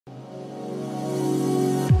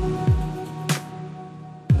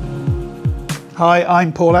Hi,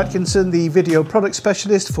 I'm Paul Atkinson, the video product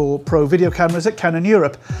specialist for Pro video cameras at Canon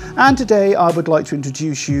Europe, and today I would like to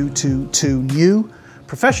introduce you to two new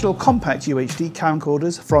professional compact UHD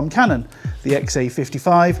camcorders from Canon, the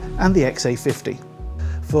XA55 and the XA50.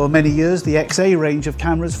 For many years, the XA range of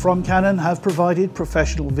cameras from Canon have provided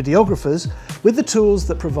professional videographers with the tools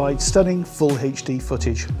that provide stunning full HD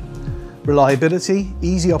footage. Reliability,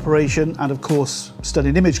 easy operation, and of course,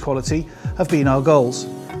 stunning image quality have been our goals.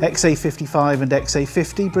 XA55 and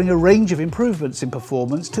XA50 bring a range of improvements in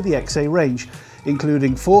performance to the XA range,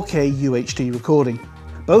 including 4K UHD recording.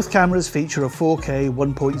 Both cameras feature a 4K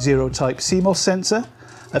 1.0 type CMOS sensor,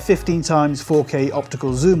 a 15x 4K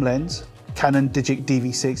optical zoom lens, Canon Digic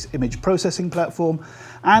DV6 image processing platform,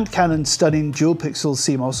 and Canon's stunning Dual Pixel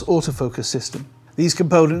CMOS autofocus system. These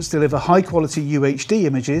components deliver high-quality UHD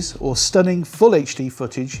images or stunning full HD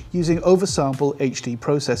footage using oversample HD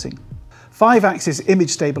processing. 5-axis image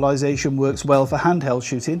stabilization works well for handheld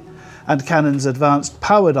shooting, and Canon's advanced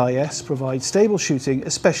powered IS provides stable shooting,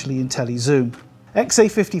 especially in tele-zoom.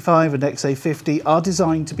 XA55 and XA50 are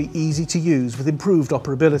designed to be easy to use with improved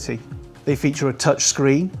operability. They feature a touch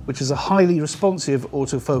screen, which is a highly responsive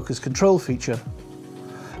autofocus control feature.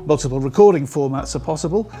 Multiple recording formats are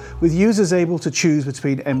possible, with users able to choose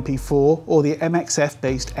between MP4 or the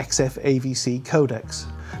MXF-based XF-AVC codecs.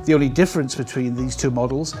 The only difference between these two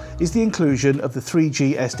models is the inclusion of the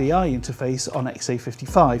 3G SDI interface on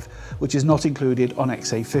XA55, which is not included on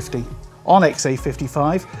XA50. On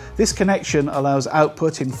XA55, this connection allows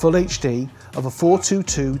output in full HD of a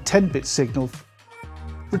 422 10-bit signal.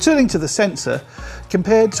 Returning to the sensor,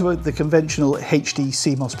 compared to the conventional HD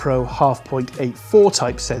CMOS Pro 0.84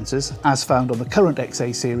 type sensors as found on the current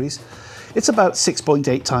XA series, it's about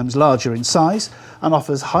 6.8 times larger in size and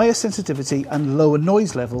offers higher sensitivity and lower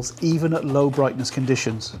noise levels even at low brightness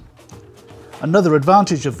conditions. Another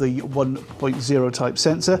advantage of the 1.0 type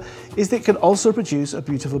sensor is that it can also produce a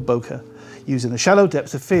beautiful bokeh, using the shallow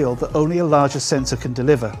depth of field that only a larger sensor can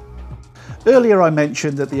deliver. Earlier I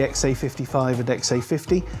mentioned that the XA55 and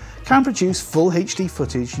XA50 can produce full HD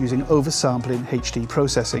footage using oversampling HD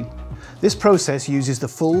processing. This process uses the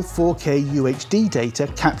full 4K UHD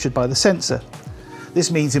data captured by the sensor. This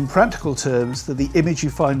means in practical terms that the image you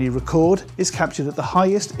finally record is captured at the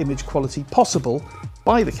highest image quality possible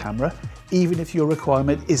by the camera, even if your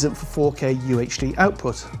requirement isn't for 4K UHD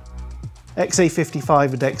output.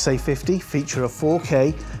 XA55 and XA50 feature a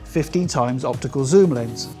 4K 15x optical zoom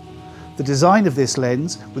lens. The design of this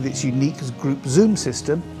lens, with its unique group zoom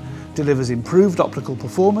system, delivers improved optical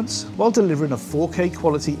performance while delivering a 4K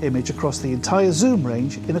quality image across the entire zoom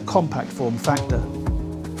range in a compact form factor.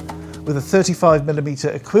 With a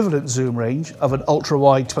 35mm equivalent zoom range of an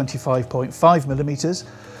ultra-wide 25.5mm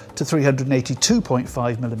to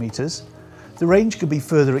 382.5mm, the range can be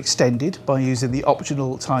further extended by using the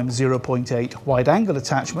optional x0.8 wide-angle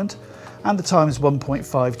attachment and the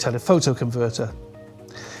x1.5 telephoto converter.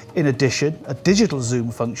 In addition, a digital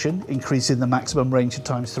zoom function, increasing the maximum range to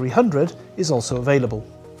x300, is also available.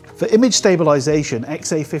 For image stabilization,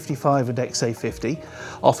 XA55 and XA50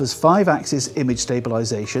 offers 5-axis image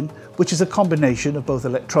stabilization, which is a combination of both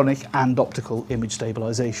electronic and optical image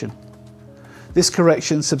stabilization. This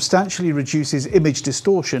correction substantially reduces image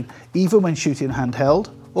distortion even when shooting handheld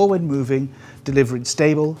or when moving, delivering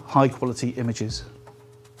stable, high-quality images.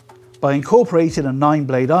 By incorporating a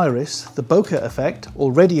 9-blade iris, the bokeh effect,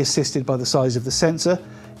 already assisted by the size of the sensor,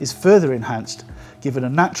 is further enhanced, giving a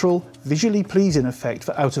natural, visually pleasing effect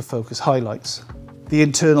for out-of-focus highlights. The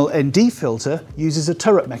internal ND filter uses a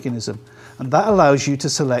turret mechanism, and that allows you to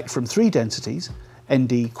select from 3 densities: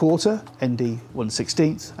 ND quarter, ND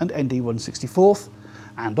 1/16, and ND 1/64,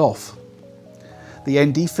 and off. The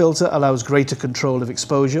ND filter allows greater control of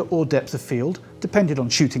exposure or depth of field, depending on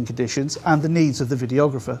shooting conditions and the needs of the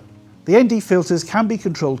videographer. The ND filters can be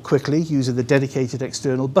controlled quickly using the dedicated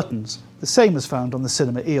external buttons, the same as found on the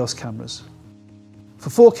Cinema EOS cameras. For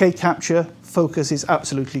 4K capture, focus is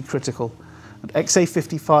absolutely critical, and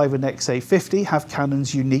XA55 and XA50 have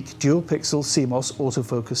Canon's unique Dual Pixel CMOS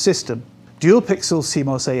autofocus system. Dual Pixel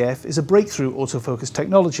CMOS AF is a breakthrough autofocus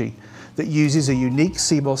technology that uses a unique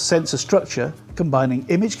CMOS sensor structure combining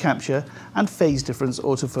image capture and phase difference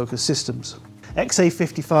autofocus systems.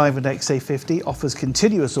 XA55 and XA50 offers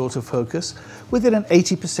continuous autofocus within an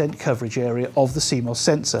 80% coverage area of the CMOS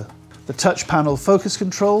sensor. The touch panel focus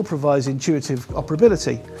control provides intuitive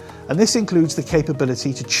operability, and this includes the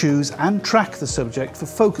capability to choose and track the subject for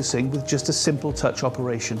focusing with just a simple touch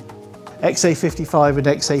operation. XA55 and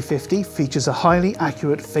XA50 features a highly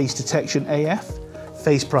accurate face detection AF,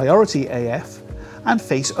 face priority AF, and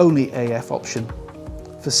face only AF option.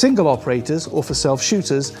 For single operators or for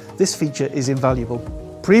self-shooters, this feature is invaluable.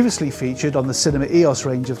 Previously featured on the Cinema EOS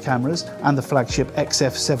range of cameras and the flagship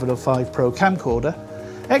XF55 Pro camcorder,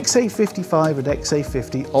 XA55 and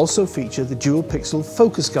XA50 also feature the Dual Pixel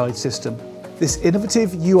focus guide system. This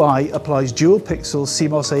innovative UI applies Dual Pixel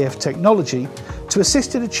CMOS AF technology to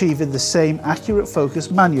assist in achieving the same accurate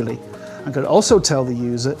focus manually, and can also tell the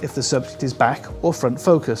user if the subject is back or front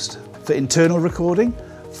focused. For internal recording,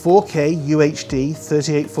 4K UHD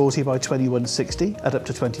 3840 by 2160 at up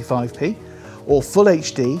to 25p, or Full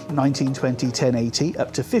HD 1920 1080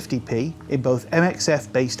 up to 50p in both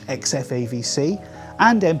MXF based XFAVC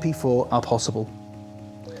and MP4 are possible.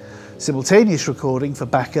 Simultaneous recording for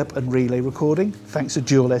backup and relay recording, thanks to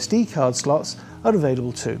dual SD card slots, are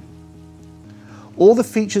available too. All the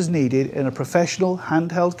features needed in a professional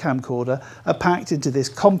handheld camcorder are packed into this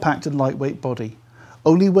compact and lightweight body,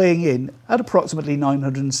 only weighing in at approximately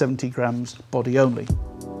 970 grams body only.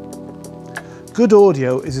 Good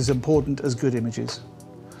audio is as important as good images.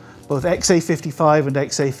 Both XA55 and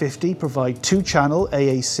XA50 provide 2-channel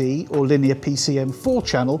AAC or linear PCM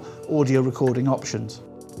 4-channel audio recording options.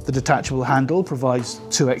 The detachable handle provides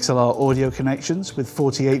 2 XLR audio connections with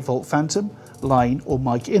 48-volt phantom, line or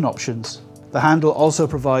mic in options. The handle also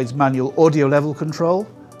provides manual audio level control,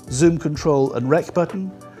 zoom control and rec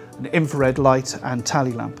button, an infrared light and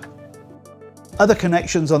tally lamp. Other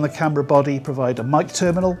connections on the camera body provide a mic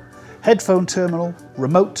terminal, headphone terminal,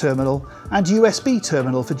 remote terminal and USB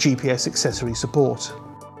terminal for GPS accessory support.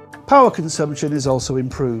 Power consumption is also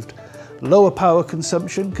improved. Lower power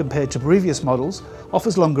consumption compared to previous models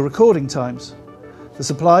offers longer recording times. The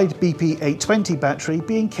supplied BP820 battery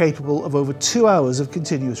being capable of over 2 hours of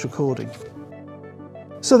continuous recording.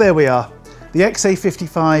 So there we are, the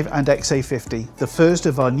XA55 and XA50, the first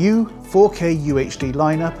of our new 4K UHD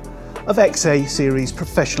lineup of XA series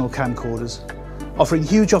professional camcorders, offering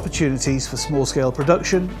huge opportunities for small-scale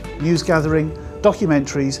production, news gathering,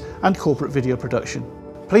 documentaries and corporate video production.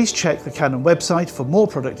 Please check the Canon website for more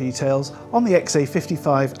product details on the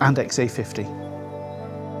XA55 and XA50.